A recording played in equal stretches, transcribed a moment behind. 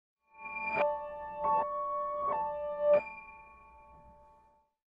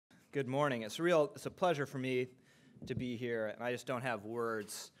Good morning. It's a pleasure for me to be here, and I just don't have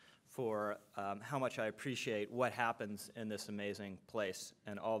words for how much I appreciate what happens in this amazing place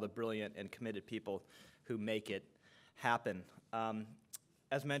and all the brilliant and committed people who make it happen.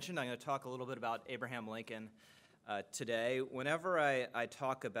 As mentioned, I'm going to talk a little bit about Abraham Lincoln today. Whenever I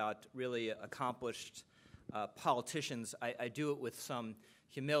talk about really accomplished politicians, I do it with some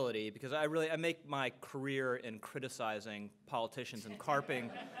humility, because I make my career in criticizing politicians and carping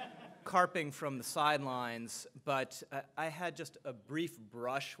from the sidelines, but I had just a brief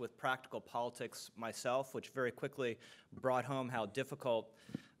brush with practical politics myself, which very quickly brought home how difficult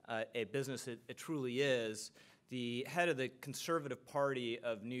a business it truly is. The head of the Conservative Party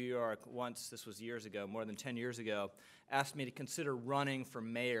of New York once, this was years ago, more than 10 years ago, asked me to consider running for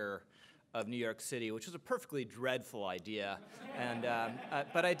mayor of New York City, which was a perfectly dreadful idea, and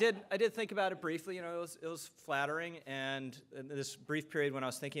but I did think about it briefly. You know, it was flattering, and in this brief period when I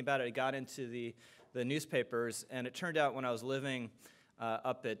was thinking about it, it got into the newspapers, and it turned out when I was living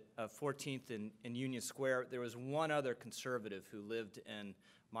up at 14th in Union Square, there was one other conservative who lived in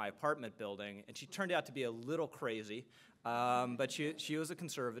my apartment building, and she turned out to be a little crazy, but she was a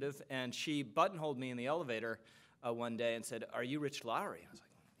conservative, and she buttonholed me in the elevator one day and said, "Are you Rich Lowry?" I was like,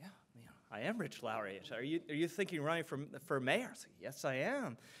 I am Rich Lowry. Are you thinking of running for mayor? I was like, yes, I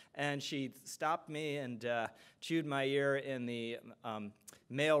am. And she stopped me and chewed my ear in the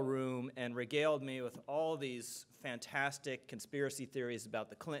mail room and regaled me with all these fantastic conspiracy theories about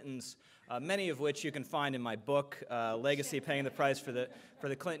the Clintons, many of which you can find in my book, Legacy: Paying the Price for the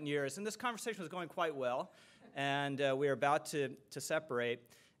Clinton Years. And this conversation was going quite well, and we were about to separate.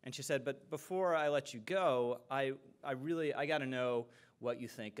 And she said, "But before I let you go, I got to know what you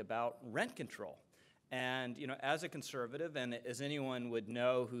think about rent control." And, you know, as a conservative, and as anyone would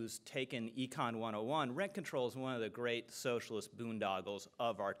know who's taken Econ 101, rent control is one of the great socialist boondoggles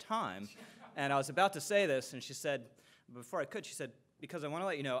of our time. And I was about to say this, and she said, before I could, she said, "Because I want to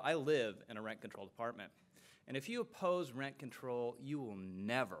let you know, I live in a rent-controlled apartment. And if you oppose rent control, you will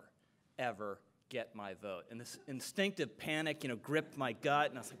never, ever get my vote." And this instinctive panic, gripped my gut,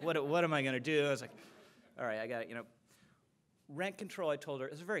 and I was like, what am I going to do? I was like, all right, I got it, Rent control, I told her,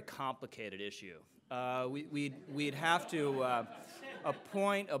 is a very complicated issue. We'd have to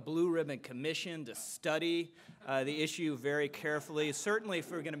appoint a blue ribbon commission to study the issue very carefully. Certainly, if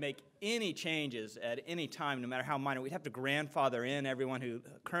we were going to make any changes at any time, no matter how minor, we'd have to grandfather in everyone who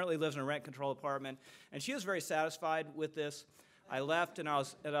currently lives in a rent control apartment. And she was very satisfied with this. I left, and I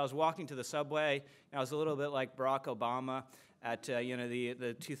was walking to the subway, and I was a little bit like Barack Obama at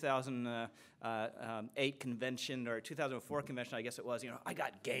the 2008 convention, or 2004 convention, I guess it was. I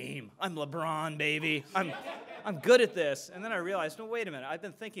got game. I'm LeBron, baby. I'm good at this. And then I realized, no, wait a minute. I've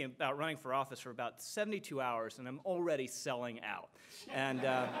been thinking about running for office for about 72 hours, and I'm already selling out. And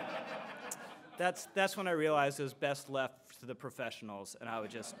that's when I realized it was best left to the professionals, and I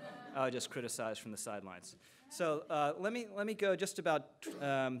would just criticize from the sidelines. So let me go just about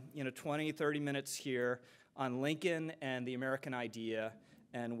 20, 30 minutes here on Lincoln and the American idea,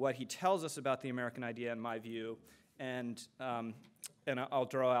 and what he tells us about the American idea, in my view, and I'll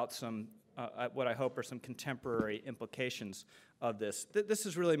draw out some what I hope are some contemporary implications of this. This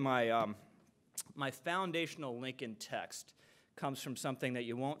is really my foundational Lincoln text. Comes from something that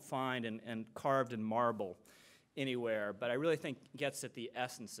you won't find and carved in marble anywhere, but I really think gets at the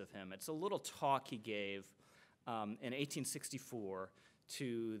essence of him. It's a little talk he gave in 1864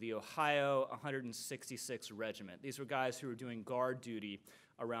 to the Ohio 166th Regiment. These were guys who were doing guard duty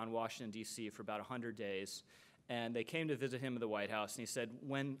around Washington, D.C. for about 100 days, and they came to visit him at the White House, and he said,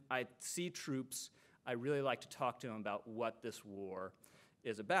 "When I see troops, I really like to talk to them about what this war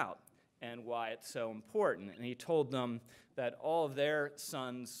is about and why it's so important." And he told them that all of their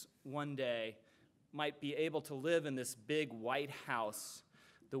sons one day might be able to live in this big white house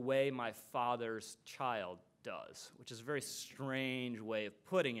the way my father's child does, which is a very strange way of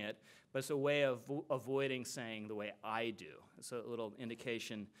putting it, but it's a way of avoiding saying the way I do. It's a little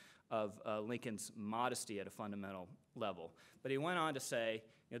indication of Lincoln's modesty at a fundamental level. But he went on to say,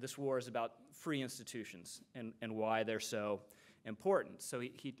 this war is about free institutions and why they're so important. So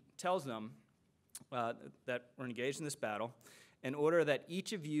he tells them that we're engaged in this battle in order that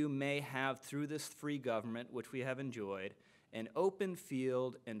each of you may have, through this free government, which we have enjoyed, an open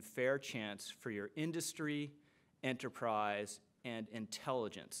field and fair chance for your industry, enterprise, and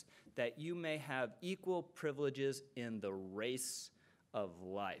intelligence, that you may have equal privileges in the race of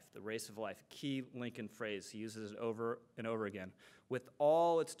life. The race of life, key Lincoln phrase. He uses it over and over again. With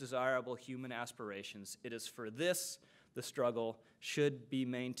all its desirable human aspirations, it is for this the struggle should be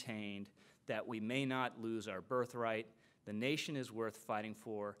maintained, that we may not lose our birthright. The nation is worth fighting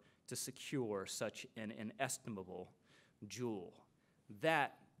for, to secure such an inestimable jewel.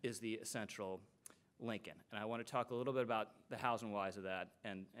 That is the essential Lincoln. And I want to talk a little bit about the hows and whys of that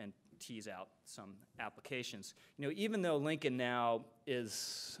and tease out some applications. You know, even though Lincoln now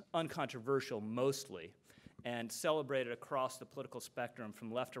is uncontroversial mostly and celebrated across the political spectrum from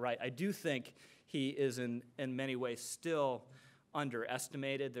left to right, I do think he is in many ways still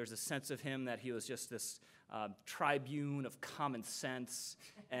underestimated. There's a sense of him that he was just this tribune of common sense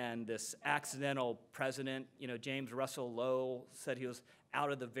and this accidental president. You know, James Russell Lowell said he was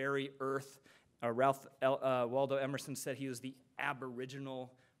out of the very earth. Waldo Emerson said he was the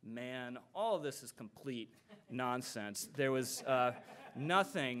aboriginal man. All of this is complete nonsense. There was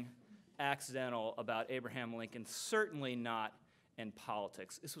nothing accidental about Abraham Lincoln, certainly not in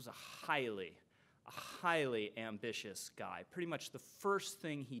politics. This was a highly ambitious guy. Pretty much the first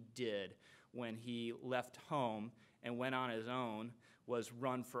thing he did when he left home and went on his own was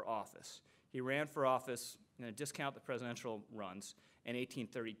run for office. He ran for office, I'm going to discount the presidential runs, in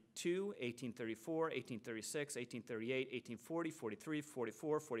 1832, 1834, 1836, 1838, 1840, 43,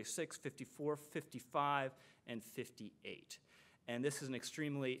 44, 46, 54, 55, and 58. And this is an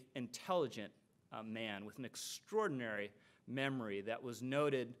extremely intelligent man with an extraordinary memory that was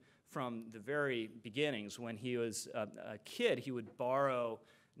noted from the very beginnings. When he was a kid, he would borrow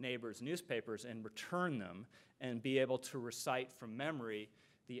neighbors' newspapers and return them and be able to recite from memory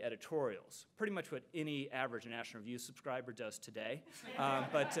the editorials. Pretty much what any average National Review subscriber does today.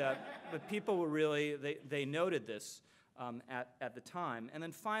 But people were really, they noted this at the time. And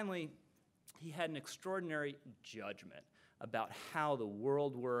then finally, he had an extraordinary judgment about how the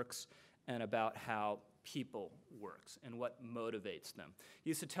world works and about how people works and what motivates them.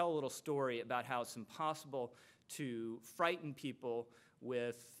 He used to tell a little story about how it's impossible to frighten people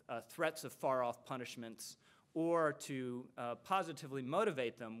with threats of far-off punishments or to positively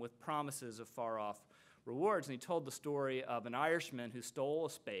motivate them with promises of far-off rewards. And he told the story of an Irishman who stole a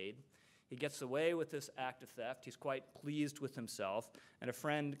spade. He gets away with this act of theft. He's quite pleased with himself. And a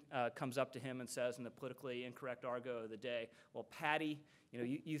friend comes up to him and says in the politically incorrect argot of the day, well, Patty, you know,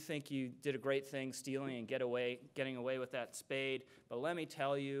 you think you did a great thing stealing and getting away with that spade, but let me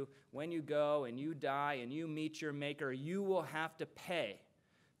tell you, when you go and you die and you meet your maker, you will have to pay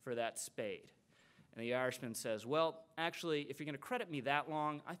for that spade. And the Irishman says, well, actually, if you're going to credit me that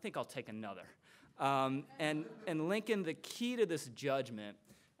long, I think I'll take another. And Lincoln, the key to this judgment,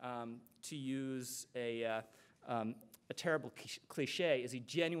 to use a terrible cliche, is he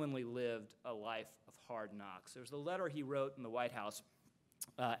genuinely lived a life of hard knocks. There's the letter he wrote in the White House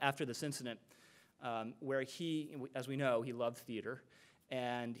after this incident where he, as we know, he loved theater,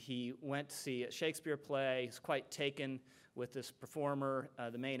 and he went to see a Shakespeare play. He's quite taken with this performer,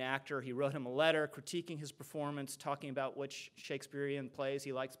 the main actor. He wrote him a letter critiquing his performance, talking about which Shakespearean plays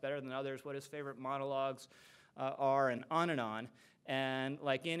he likes better than others, what his favorite monologues are, and on and on. And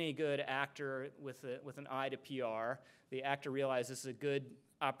like any good actor with an eye to PR, the actor realizes this is a good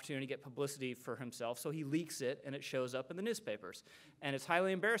opportunity to get publicity for himself, so he leaks it, and it shows up in the newspapers. And it's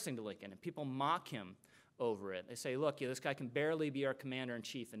highly embarrassing to Lincoln, and people mock him over it. They say, look, this guy can barely be our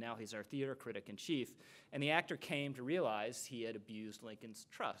commander-in-chief, and now he's our theater critic-in-chief. And the actor came to realize he had abused Lincoln's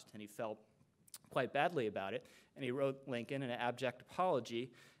trust, and he felt quite badly about it, and he wrote Lincoln an abject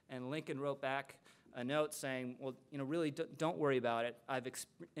apology, and Lincoln wrote back a note saying, well, you know, really don't worry about it.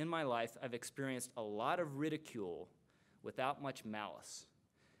 In my life, I've experienced a lot of ridicule without much malice,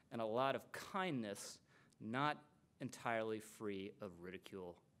 and a lot of kindness not entirely free of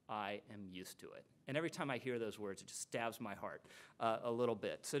ridicule. I am used to it. And every time I hear those words, it just stabs my heart a little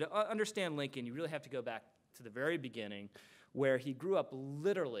bit. So to understand Lincoln, you really have to go back to the very beginning, where he grew up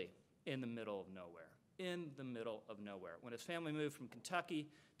literally in the middle of nowhere. In the middle of nowhere. When his family moved from Kentucky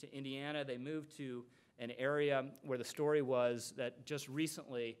to Indiana, they moved to an area where the story was that just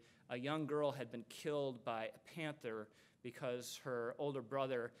recently a young girl had been killed by a panther because her older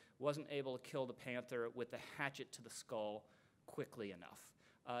brother wasn't able to kill the panther with the hatchet to the skull quickly enough.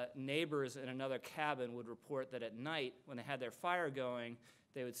 Neighbors in another cabin would report that at night, when they had their fire going,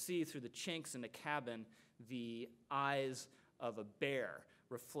 they would see through the chinks in the cabin the eyes of a bear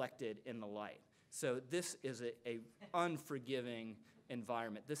reflected in the light. So this is a unforgiving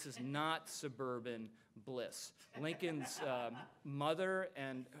environment. This is not suburban bliss. Lincoln's mother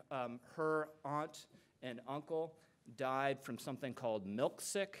and her aunt and uncle died from something called milk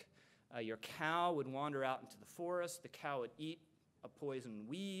sick. Your cow would wander out into the forest. The cow would eat a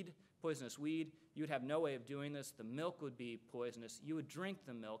poisonous weed. You would have no way of doing this. The milk would be poisonous. You would drink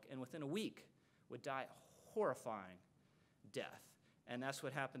the milk, and within a week would die a horrifying death. And that's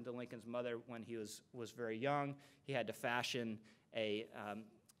what happened to Lincoln's mother when he was very young. He had to fashion a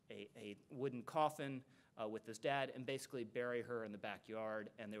a wooden coffin with his dad and basically bury her in the backyard,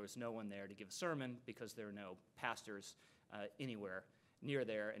 and there was no one there to give a sermon because there were no pastors anywhere near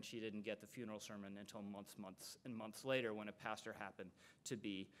there, and she didn't get the funeral sermon until months later when a pastor happened to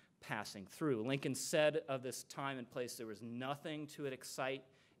be passing through. Lincoln said of this time and place, there was nothing to excite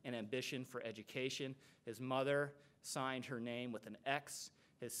an ambition for education. His mother signed her name with an X.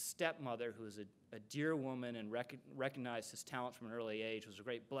 His stepmother, who was a dear woman and recognized his talent from an early age, was a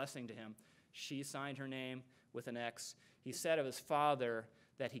great blessing to him. She signed her name with an X. He said of his father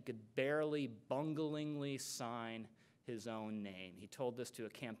that he could barely, bunglingly sign his own name. He told this to a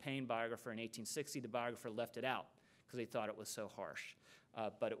campaign biographer in 1860. The biographer left it out because he thought it was so harsh,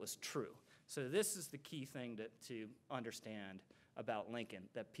 but it was true. So this is the key thing to understand about Lincoln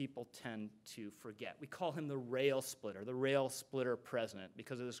that people tend to forget. We call him the rail splitter president,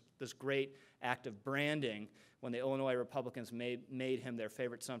 because of this great act of branding. When the Illinois Republicans made him their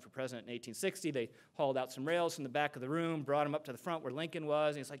favorite son for president in 1860, they hauled out some rails from the back of the room, brought him up to the front where Lincoln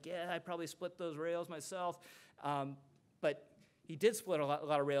was, and he's like, yeah, I probably split those rails myself. But he did split a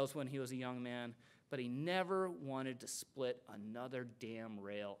lot of rails when he was a young man, but he never wanted to split another damn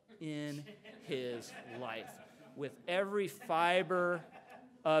rail in his life. With every fiber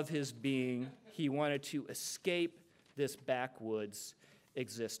of his being, he wanted to escape this backwoods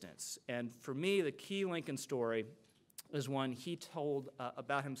existence. And for me, the key Lincoln story is one he told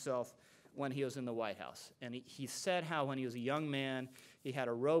about himself when he was in the White House. And he said how when he was a young man, he had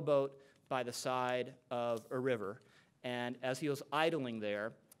a rowboat by the side of a river. And as he was idling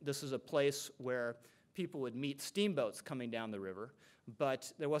there, this is a place where people would meet steamboats coming down the river,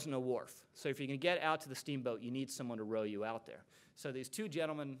 but there wasn't a wharf. So if you can get out to the steamboat, you need someone to row you out there. So these two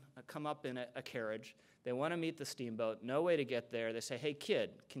gentlemen come up in a carriage. They want to meet the steamboat, no way to get there. They say, hey,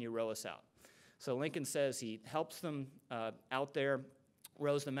 kid, can you row us out? So Lincoln says he helps them out there,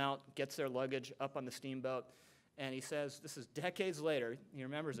 rows them out, gets their luggage up on the steamboat, and he says, this is decades later, he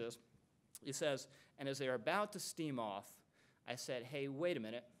remembers this, he says, and as they are about to steam off, I said, hey, wait a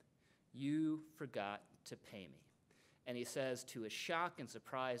minute, you forgot to pay me. And he says, to his shock and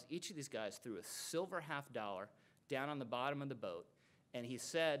surprise, each of these guys threw a silver $50 down on the bottom of the boat. And he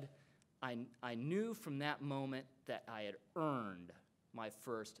said, I knew from that moment that I had earned my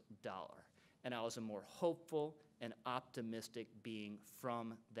first dollar. And I was a more hopeful and optimistic being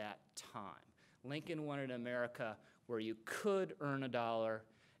from that time. Lincoln wanted an America where you could earn a dollar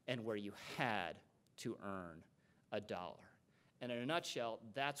and where you had to earn a dollar. And in a nutshell,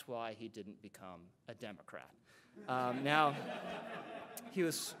 that's why he didn't become a Democrat. Now, he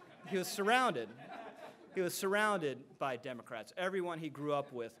was surrounded by Democrats. Everyone he grew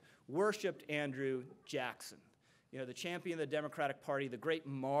up with worshipped Andrew Jackson, the champion of the Democratic Party, the great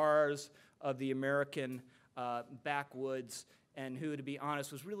Mars of the American backwoods, and who, to be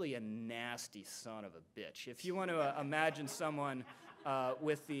honest, was really a nasty son of a bitch. If you want to imagine someone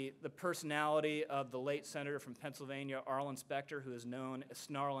with the personality of the late senator from Pennsylvania, Arlen Specter, who is known as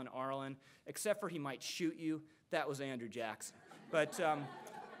Snarlin' Arlen, except for he might shoot you, that was Andrew Jackson. But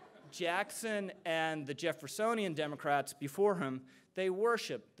Jackson and the Jeffersonian Democrats before him, they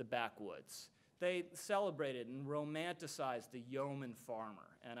worshiped the backwoods. They celebrated and romanticized the yeoman farmer.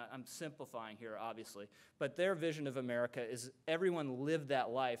 And I'm simplifying here, obviously. But their vision of America is everyone lived that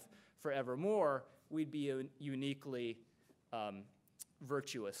life forevermore, we'd be a uniquely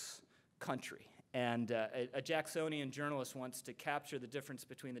virtuous country. And a Jacksonian journalist wants to capture the difference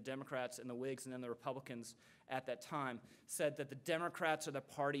between the Democrats and the Whigs and then the Republicans at that time, said that the Democrats are the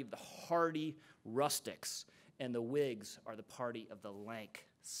party of the hardy rustics, and the Whigs are the party of the lank,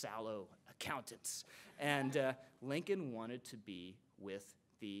 sallow accountants. And Lincoln wanted to be with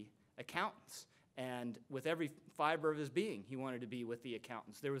the accountants. And with every fiber of his being, he wanted to be with the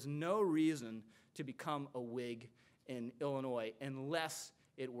accountants. There was no reason to become a Whig in Illinois unless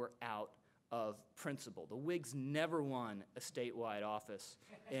it were out of principle. The Whigs never won a statewide office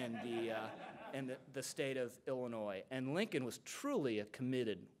in the state of Illinois. And Lincoln was truly a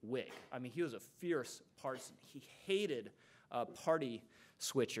committed Whig. I mean, he was a fierce partisan. He hated party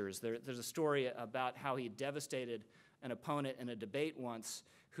switchers. There's a story about how he devastated an opponent in a debate once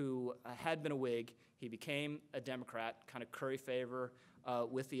who had been a Whig. He became a Democrat, kind of curry favor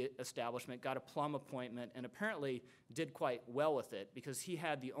with the establishment, got a plum appointment, and apparently did quite well with it because he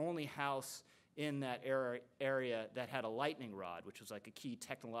had the only house in that area that had a lightning rod, which was like a key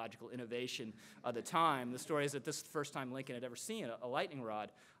technological innovation of the time. The story is that this is the first time Lincoln had ever seen a lightning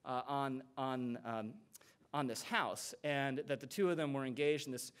rod on this house, and that the two of them were engaged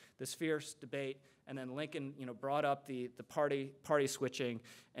in this fierce debate, And then Lincoln, brought up the party switching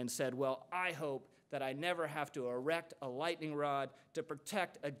and said, well, I hope that I never have to erect a lightning rod to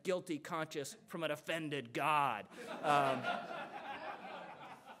protect a guilty conscience from an offended God.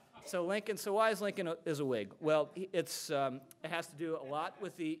 So why is Lincoln a Whig? Well, it has to do a lot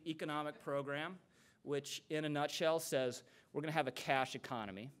with the economic program, which in a nutshell says we're going to have a cash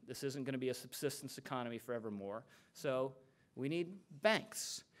economy. This isn't going to be a subsistence economy forevermore. So we need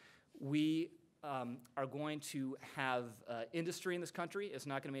banks. We are going to have industry in this country. It's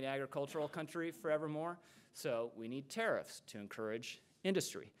not going to be an agricultural country forevermore. So we need tariffs to encourage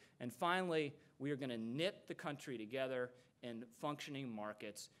industry. And finally, we are going to knit the country together in functioning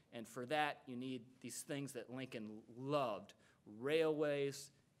markets. And for that, you need these things that Lincoln loved: railways,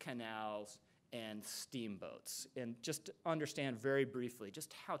 canals, and steamboats. And just to understand very briefly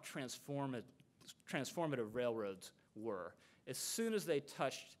just how transformative railroads were. As soon as they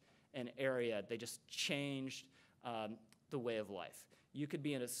touched an area, they just changed the way of life. You could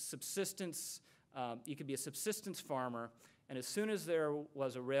be in a subsistence farmer, and as soon as there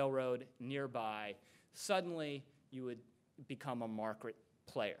was a railroad nearby, suddenly you would become a market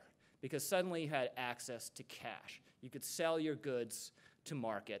player, because suddenly you had access to cash. You could sell your goods to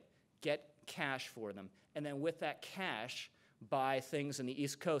market, get cash for them, and then with that cash, buy things in the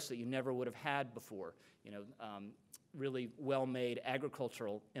East Coast that you never would have had before. Really well-made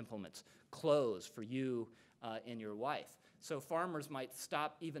agricultural implements, clothes for you and your wife. So farmers might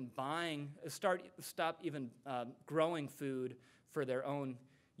stop even growing food for their own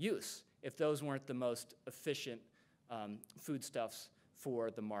use if those weren't the most efficient foodstuffs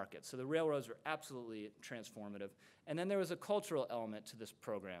for the market. So the railroads were absolutely transformative. And then there was a cultural element to this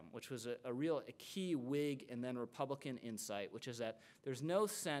program, which was a key Whig and then Republican insight, which is that there's no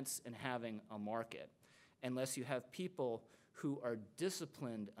sense in having a market unless you have people who are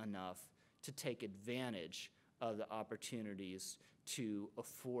disciplined enough to take advantage of the opportunities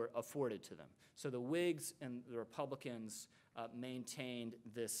afforded to them. So the Whigs and the Republicans maintained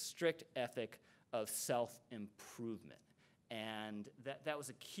this strict ethic of self-improvement. And that was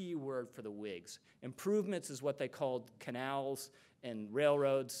a key word for the Whigs. Improvements is what they called canals and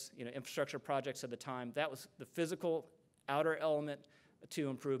railroads, infrastructure projects at the time. That was the physical outer element to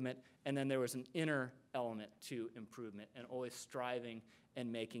improvement, and then there was an inner element to improvement, and always striving and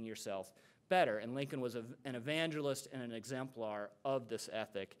making yourself better. And Lincoln was an evangelist and an exemplar of this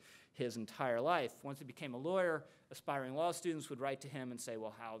ethic his entire life. Once he became a lawyer, aspiring law students would write to him and say,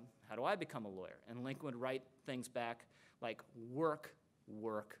 well, how do I become a lawyer? And Lincoln would write things back like, work,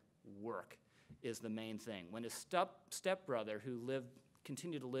 work, work is the main thing. When his stepbrother, who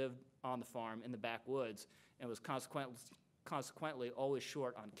continued to live on the farm in the backwoods and was consequently always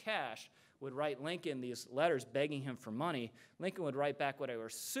short on cash, would write Lincoln these letters begging him for money, Lincoln would write back what I would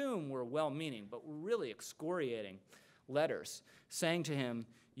assume were well-meaning, but were really excoriating letters, saying to him,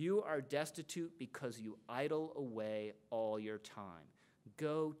 you are destitute because you idle away all your time.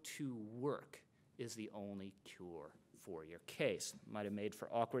 Go to work is the only cure for your case. Might have made for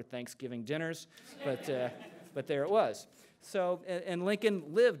awkward Thanksgiving dinners, but there it was. So, and Lincoln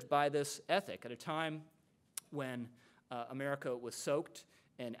lived by this ethic at a time when America was soaked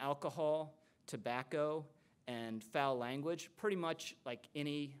in alcohol, tobacco, and foul language, pretty much like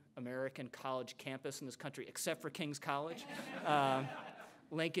any American college campus in this country, except for King's College.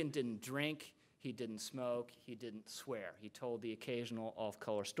 Lincoln didn't drink, he didn't smoke, he didn't swear. He told the occasional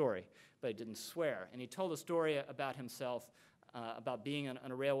off-color story, but he didn't swear. And he told a story about himself, about being on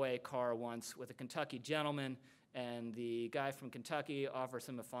a railway car once with a Kentucky gentleman, and the guy from Kentucky offers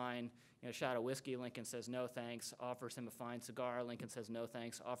him a fine shot of whiskey. Lincoln says no thanks, offers him a fine cigar. Lincoln says no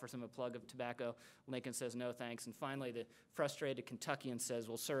thanks, offers him a plug of tobacco. Lincoln says no thanks. And finally, the frustrated Kentuckian says,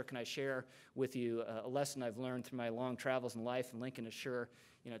 well, sir, can I share with you a lesson I've learned through my long travels in life? And Lincoln is sure,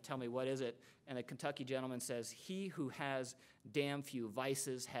 tell me, what is it? And the Kentucky gentleman says, he who has damn few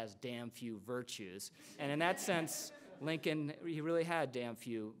vices has damn few virtues. And in that sense, Lincoln, he really had damn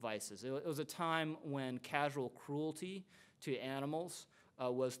few vices. It was a time when casual cruelty to animals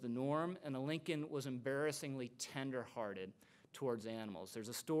was the norm, and Lincoln was embarrassingly tender-hearted towards animals. There's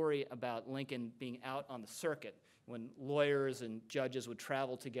a story about Lincoln being out on the circuit when lawyers and judges would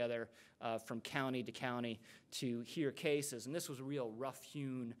travel together from county to county to hear cases, and this was a real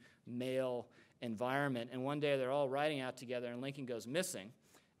rough-hewn male environment. And one day they're all riding out together, and Lincoln goes missing.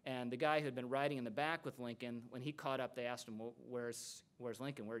 And the guy who had been riding in the back with Lincoln, when he caught up, they asked him, well, where's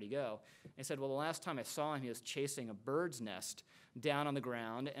Lincoln? Where'd he go? And he said, well, the last time I saw him, he was chasing a bird's nest down on the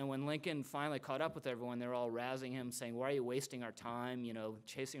ground. And when Lincoln finally caught up with everyone, they were all razzing him, saying, why are you wasting our time,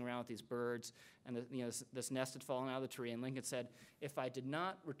 chasing around with these birds? And this nest had fallen out of the tree. And Lincoln said, if I did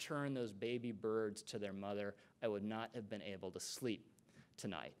not return those baby birds to their mother, I would not have been able to sleep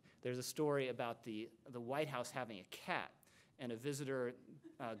tonight. There's a story about the White House having a cat, and a visitor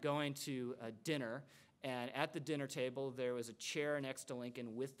going to dinner, and at the dinner table there was a chair next to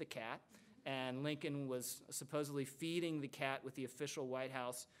Lincoln with the cat, and Lincoln was supposedly feeding the cat with the official White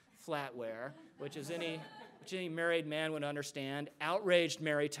House flatware, which any married man would understand, outraged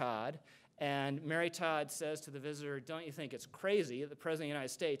Mary Todd. And Mary Todd says to the visitor, don't you think it's crazy that the President of the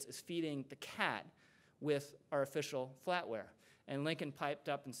United States is feeding the cat with our official flatware? And Lincoln piped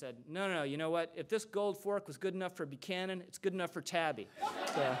up and said, no, you know what? If this gold fork was good enough for Buchanan, it's good enough for Tabby.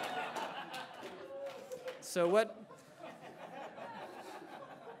 So what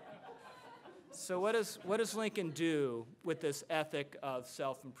does Lincoln do with this ethic of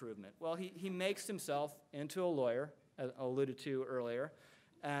self-improvement? Well, he makes himself into a lawyer, as alluded to earlier,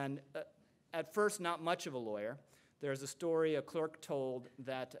 and at first not much of a lawyer. There's a story a clerk told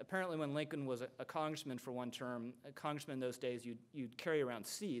that apparently when Lincoln was a congressman for one term, a congressman in those days, you'd carry around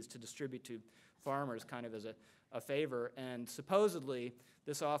seeds to distribute to farmers kind of as a favor, and supposedly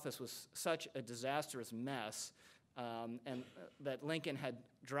this office was such a disastrous mess and that Lincoln had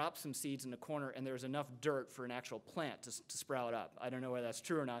dropped some seeds in the corner and there was enough dirt for an actual plant to sprout up. I don't know whether that's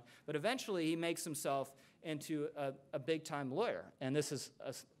true or not, but eventually he makes himself into a big-time lawyer. And this is,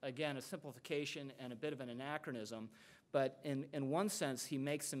 again, a simplification and a bit of an anachronism, but in one sense, he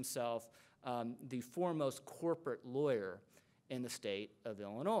makes himself the foremost corporate lawyer in the state of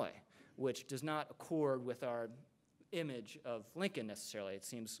Illinois, which does not accord with our image of Lincoln necessarily. It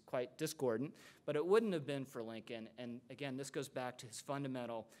seems quite discordant, but it wouldn't have been for Lincoln. And again, this goes back to his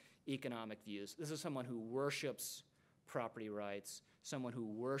fundamental economic views. This is someone who worships property rights, someone who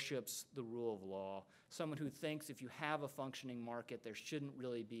worships the rule of law, someone who thinks if you have a functioning market, there shouldn't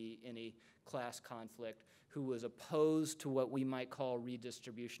really be any class conflict, who was opposed to what we might call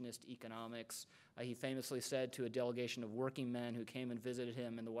redistributionist economics. He famously said to a delegation of working men who came and visited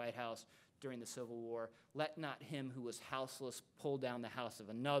him in the White House during the Civil War, let not him who was houseless pull down the house of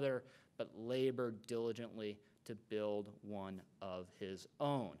another, but labor diligently to build one of his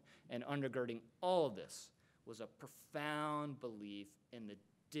own. And undergirding all of this was a profound belief in the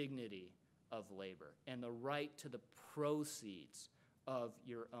dignity of labor and the right to the proceeds of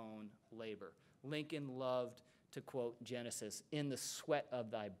your own labor. Lincoln loved to quote Genesis, in the sweat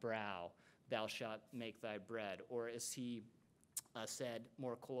of thy brow thou shalt make thy bread, or as he said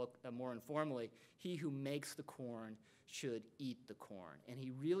more informally, he who makes the corn should eat the corn. And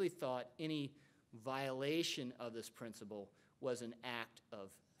he really thought any violation of this principle was an act of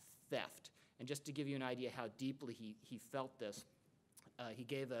theft. And just to give you an idea how deeply he felt this, he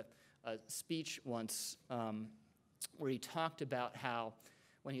gave a speech once where he talked about how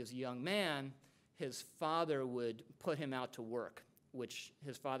when he was a young man, his father would put him out to work, which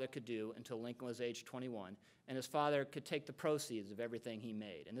his father could do until Lincoln was age 21, and his father could take the proceeds of everything he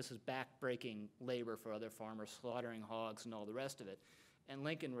made. And this is back-breaking labor for other farmers, slaughtering hogs and all the rest of it. And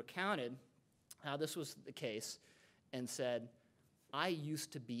Lincoln recounted how this was the case and said, I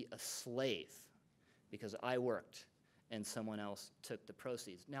used to be a slave because I worked and someone else took the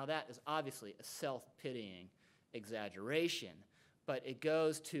proceeds. Now that is obviously a self-pitying exaggeration, but it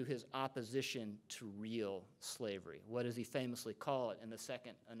goes to his opposition to real slavery. What does he famously call it in the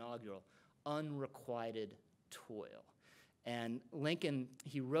second inaugural? Unrequited toil. And Lincoln,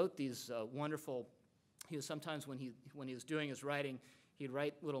 he wrote these wonderful, he was sometimes when he was doing his writing, he'd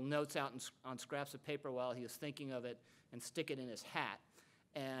write little notes out on scraps of paper while he was thinking of it and stick it in his hat.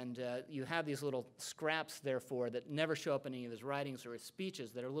 And you have these little scraps, therefore, that never show up in any of his writings or his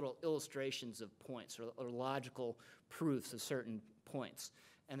speeches that are little illustrations of points or logical proofs of certain points.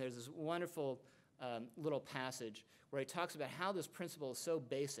 And there's this wonderful little passage where he talks about how this principle is so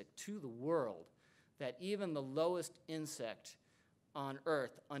basic to the world that even the lowest insect on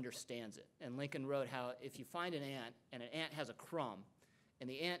earth understands it. And Lincoln wrote how if you find an ant and an ant has a crumb and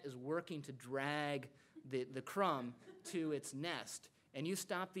the ant is working to drag the crumb to its nest, and you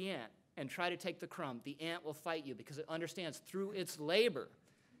stop the ant and try to take the crumb, the ant will fight you because it understands through its labor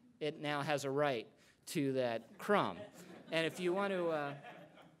it now has a right to that crumb. And if you want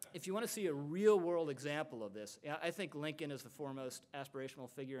to see a real-world example of this, I think Lincoln is the foremost aspirational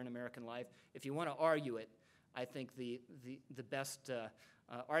figure in American life. If you want to argue it, I think the best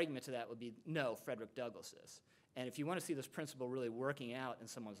argument to that would be no, Frederick Douglass is. And if you want to see this principle really working out in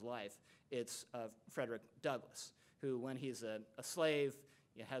someone's life, it's Frederick Douglass, who, when he's a slave,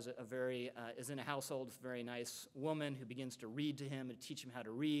 has is in a household with a very nice woman who begins to read to him and teach him how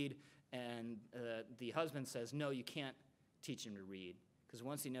to read. And the husband says, no, you can't teach him to read, because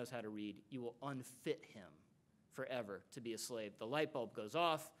once he knows how to read, you will unfit him forever to be a slave. The light bulb goes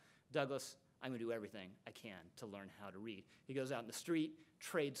off. Douglass, I'm going to do everything I can to learn how to read. He goes out in the street,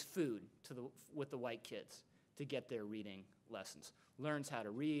 trades food with the white kids to get their reading lessons, learns how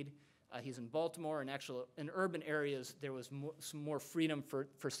to read. He's in Baltimore, and actually in urban areas, there was some more freedom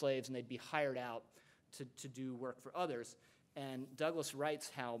for slaves, and they'd be hired out to do work for others. And Douglass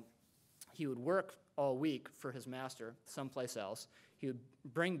writes how he would work all week for his master someplace else. He would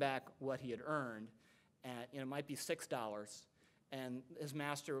bring back what he had earned, and it might be $6, and his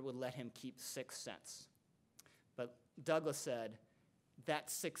master would let him keep 6 cents. But Douglass said that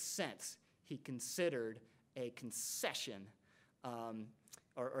 6 cents he considered a concession,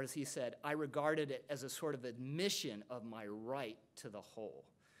 or as he said, I regarded it as a sort of admission of my right to the whole.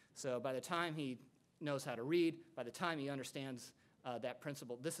 So by the time he knows how to read, by the time he understands that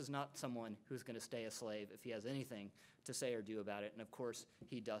principle, this is not someone who's going to stay a slave if he has anything to say or do about it, and of course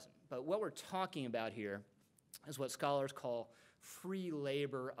he doesn't. But what we're talking about here is what scholars call free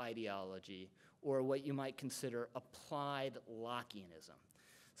labor ideology, or what you might consider applied Lockeanism.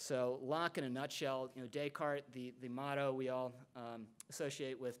 So Locke, in a nutshell, Descartes, the motto we all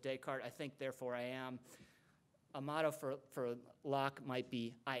associate with Descartes, I think, therefore I am. A motto for Locke might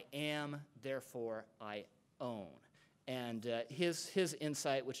be, I am, therefore I own. And his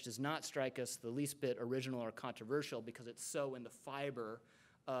insight, which does not strike us the least bit original or controversial because it's so in the fiber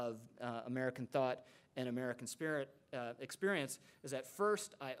of American thought and American spirit experience, is that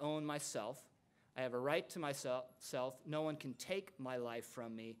first I own myself. I have a right to myself. No one can take my life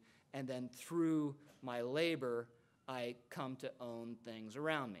from me. And then through my labor, I come to own things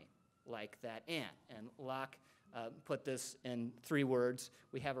around me, like that ant. And Locke put this in 3 words.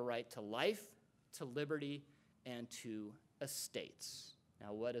 We have a right to life, to liberty, and to estates.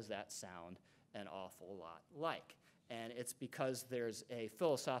 Now, what does that sound an awful lot like? And it's because there's a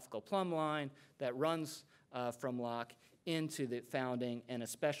philosophical plumb line that runs from Locke into the founding, and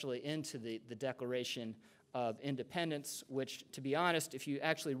especially into the Declaration of Independence, which, to be honest, if you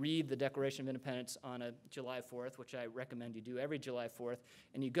actually read the Declaration of Independence on a July 4th, which I recommend you do every July 4th,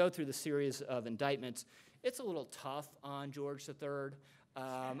 and you go through the series of indictments, it's a little tough on George III.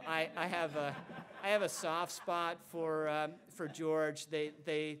 I have a soft spot for George.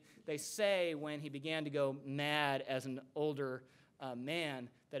 They say when he began to go mad as an older man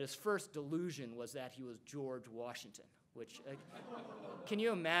that his first delusion was that he was George Washington. Which can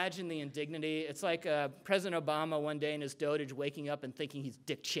you imagine the indignity? It's like President Obama one day in his dotage waking up and thinking he's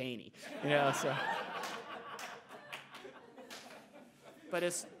Dick Cheney, So. But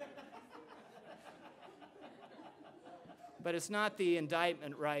it's not the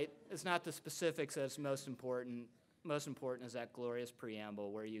indictment, right? It's not the specifics that's most important. Most important is that glorious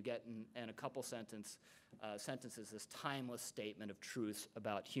preamble where you get in a couple sentences this timeless statement of truth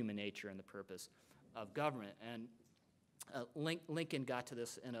about human nature and the purpose of government. And Lincoln got to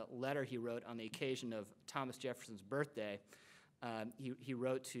this in a letter he wrote on the occasion of Thomas Jefferson's birthday. He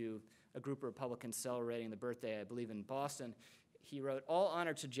wrote to a group of Republicans celebrating the birthday, I believe, in Boston. He wrote, all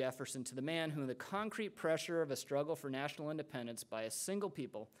honor to Jefferson, to the man who in the concrete pressure of a struggle for national independence by a single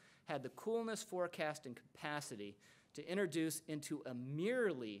people had the coolness, forecast, and capacity to introduce into a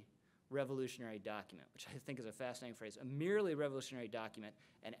merely revolutionary document, which I think is a fascinating phrase, a merely revolutionary document,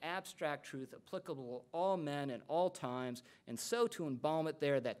 an abstract truth applicable to all men at all times, and so to embalm it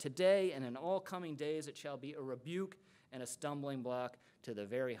there that today and in all coming days it shall be a rebuke and a stumbling block to the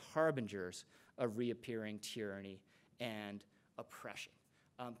very harbingers of reappearing tyranny and oppression.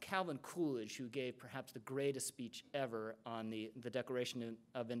 Calvin Coolidge, who gave perhaps the greatest speech ever on the Declaration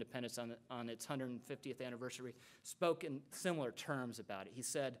of Independence on its 150th anniversary, spoke in similar terms about it. He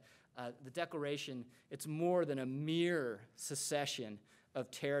said, the Declaration, it's more than a mere secession of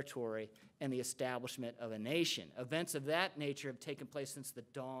territory and the establishment of a nation. Events of that nature have taken place since the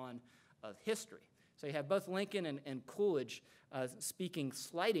dawn of history. So you have both Lincoln and Coolidge speaking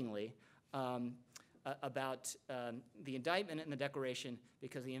slightingly about the indictment and the Declaration,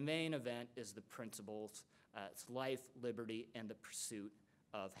 because the main event is the principles. It's life, liberty, and the pursuit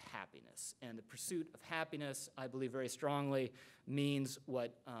of happiness. And the pursuit of happiness, I believe very strongly, means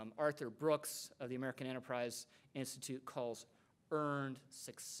what Arthur Brooks of the American Enterprise Institute calls earned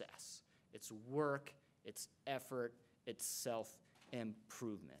success. It's work, it's effort, it's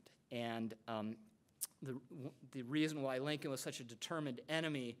self-improvement. And the reason why Lincoln was such a determined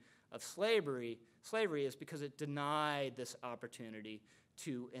enemy of slavery is because it denied this opportunity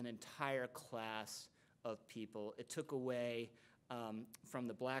to an entire class of people. It took away from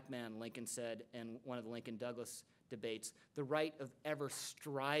the black man, Lincoln said in one of the Lincoln-Douglas debates, the right of ever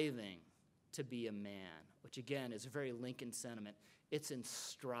striving to be a man, which again is a very Lincoln sentiment. It's in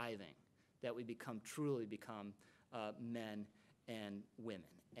striving that we truly become men and women.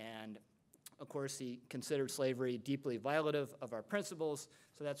 And of course, he considered slavery deeply violative of our principles,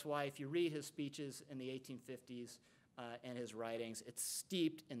 so that's why if you read his speeches in the 1850s and his writings, it's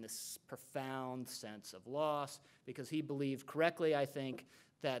steeped in this profound sense of loss, because he believed correctly, I think,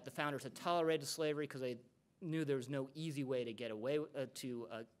 that the founders had tolerated slavery because they knew there was no easy way to get away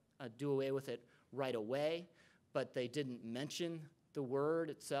do away with it right away, but they didn't mention the word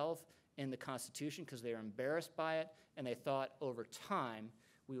itself in the Constitution because they were embarrassed by it, and they thought over time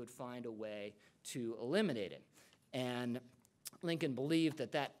we would find a way to eliminate it. And Lincoln believed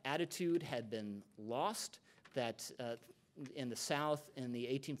that that attitude had been lost, that in the South in the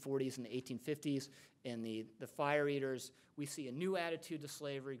 1840s and the 1850s, in the Fire Eaters, we see a new attitude to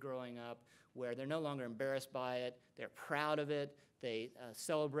slavery growing up where they're no longer embarrassed by it, they're proud of it, they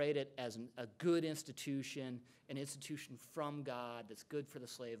celebrate it as a good institution, an institution from God that's good for the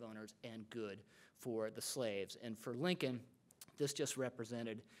slave owners and good for the slaves. And for Lincoln, this just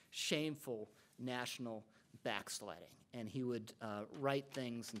represented shameful national backsliding. And he would write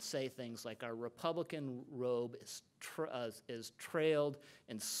things and say things like, our Republican robe is trailed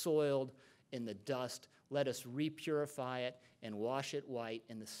and soiled in the dust. Let us repurify it and wash it white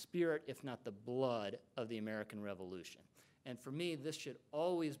in the spirit, if not the blood, of the American Revolution. And for me, this should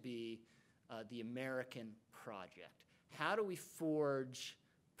always be the American project. How do we forge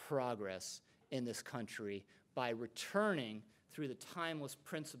progress in this country? By returning through the timeless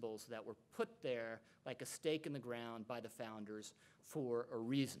principles that were put there like a stake in the ground by the founders for a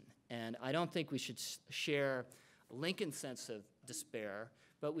reason. And I don't think we should share Lincoln's sense of despair,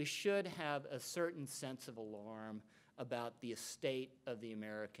 but we should have a certain sense of alarm about the estate of the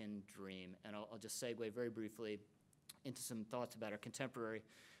American dream. And I'll just segue very briefly into some thoughts about our contemporary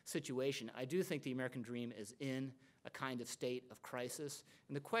situation. I do think the American dream is in a kind of state of crisis.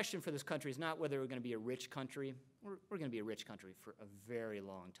 And the question for this country is not whether we're going to be a rich country. We're going to be a rich country for a very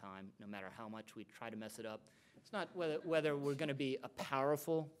long time, no matter how much we try to mess it up. It's not whether we're going to be a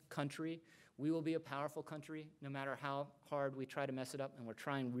powerful country. We will be a powerful country no matter how hard we try to mess it up, and we're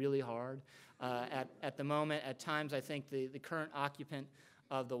trying really hard. At the moment, at times, I think the current occupant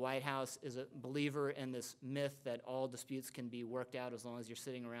of the White House is a believer in this myth that all disputes can be worked out as long as you're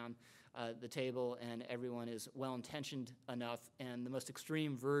sitting around the table and everyone is well-intentioned enough. And the most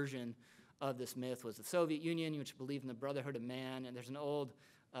extreme version of this myth was the Soviet Union, which believed in the brotherhood of man. And there's an old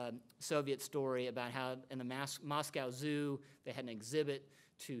Soviet story about how in the Moscow Zoo they had an exhibit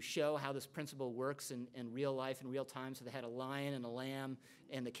to show how this principle works in real life, in real time. So they had a lion and a lamb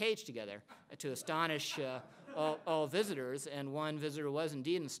in the cage together to astonish all visitors. And one visitor was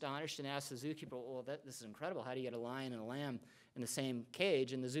indeed astonished and asked the zookeeper, well, this is incredible. How do you get a lion and a lamb in the same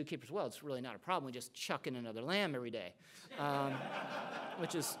cage? And the zookeeper's, well, it's really not a problem. We just chuck in another lamb every day,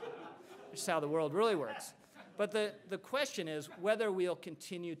 which is how the world really works. But the question is whether we'll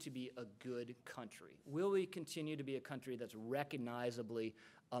continue to be a good country. Will we continue to be a country that's recognizably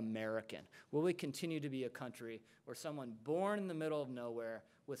American? Will we continue to be a country where someone born in the middle of nowhere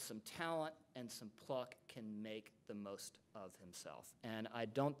with some talent and some pluck can make the most of himself? And I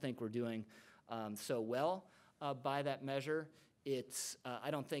don't think we're doing so well by that measure.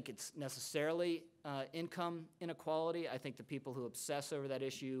 I don't think it's necessarily income inequality. I think the people who obsess over that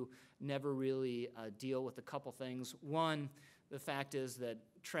issue never really deal with a couple things. One, the fact is that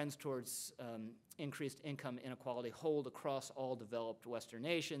trends towards increased income inequality hold across all developed Western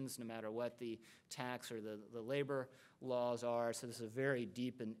nations, no matter what the tax or the labor laws are. So this is a very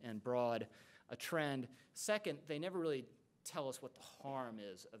deep and broad trend. Second, they never really tell us what the harm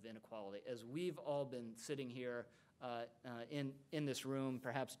is of inequality. As we've all been sitting here in this room,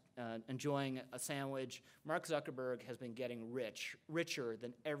 perhaps enjoying a sandwich, Mark Zuckerberg has been getting richer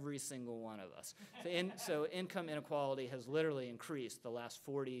than every single one of us. So income inequality has literally increased the last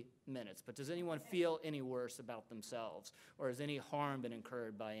 40 minutes. But does anyone feel any worse about themselves? Or has any harm been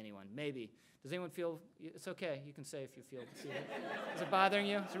incurred by anyone? Maybe. Does anyone feel, it's okay, you can say if you feel it. Is it bothering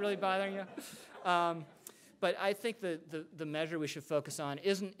you? Is it really bothering you? But I think the measure we should focus on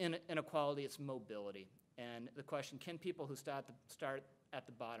isn't inequality, it's mobility. And the question, can people who start at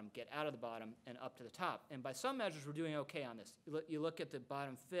the bottom get out of the bottom and up to the top? And by some measures, we're doing okay on this. You look at the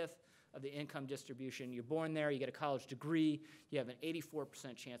bottom fifth of the income distribution. You're born there, you get a college degree, you have an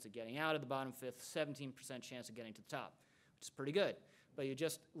 84% chance of getting out of the bottom fifth, 17% chance of getting to the top, which is pretty good. But you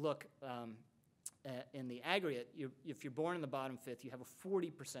just look in the aggregate, if you're born in the bottom fifth, you have a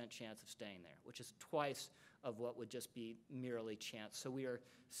 40% chance of staying there, which is twice of what would just be merely chance. So we are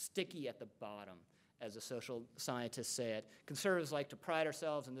sticky at the bottom, as the social scientists say it. Conservatives like to pride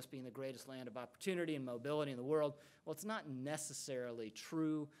ourselves in this being the greatest land of opportunity and mobility in the world. Well, it's not necessarily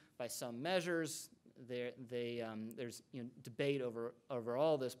true by some measures. There's debate over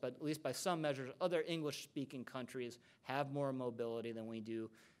all this, but at least by some measures, other English-speaking countries have more mobility than we do.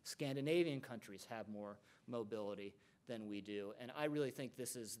 Scandinavian countries have more mobility than we do. And I really think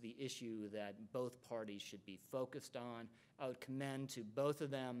this is the issue that both parties should be focused on. I would commend to both of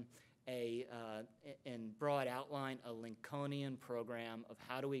them in broad outline, a Lincolnian program of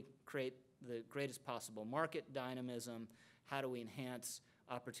how do we create the greatest possible market dynamism, how do we enhance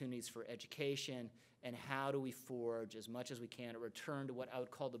opportunities for education, and how do we forge, as much as we can, a return to what I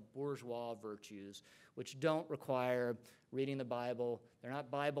would call the bourgeois virtues, which don't require reading the Bible. They're not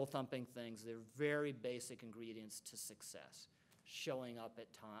Bible-thumping things. They're very basic ingredients to success. Showing up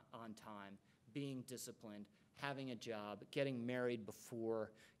on time, being disciplined, having a job, getting married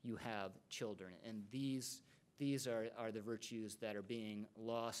before you have children. And these are the virtues that are being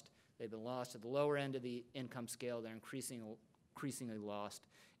lost. They've been lost at the lower end of the income scale. They're increasingly lost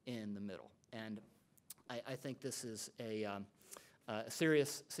in the middle. And I think this is a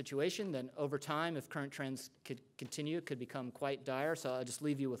serious situation that over time, if current trends could continue, could become quite dire. So I'll just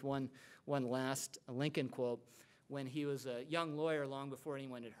leave you with one last Lincoln quote. When he was a young lawyer, long before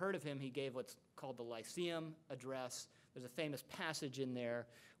anyone had heard of him, he gave what's called the Lyceum Address. There's a famous passage in there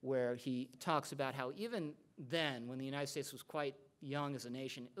where he talks about how even then, when the United States was quite young as a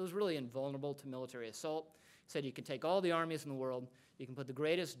nation, it was really invulnerable to military assault. He said you can take all the armies in the world, you can put the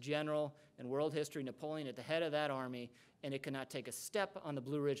greatest general in world history, Napoleon, at the head of that army, and it cannot take a step on the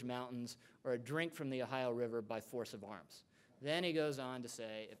Blue Ridge Mountains or a drink from the Ohio River by force of arms. Then he goes on to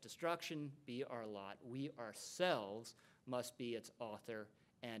say, if destruction be our lot, we ourselves must be its author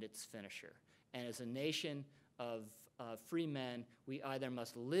and its finisher. And as a nation of free men, we either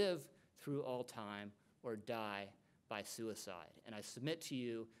must live through all time or die by suicide. And I submit to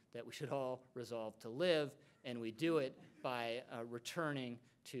you that we should all resolve to live, and we do it by returning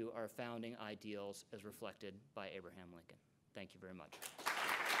to our founding ideals as reflected by Abraham Lincoln. Thank you very much.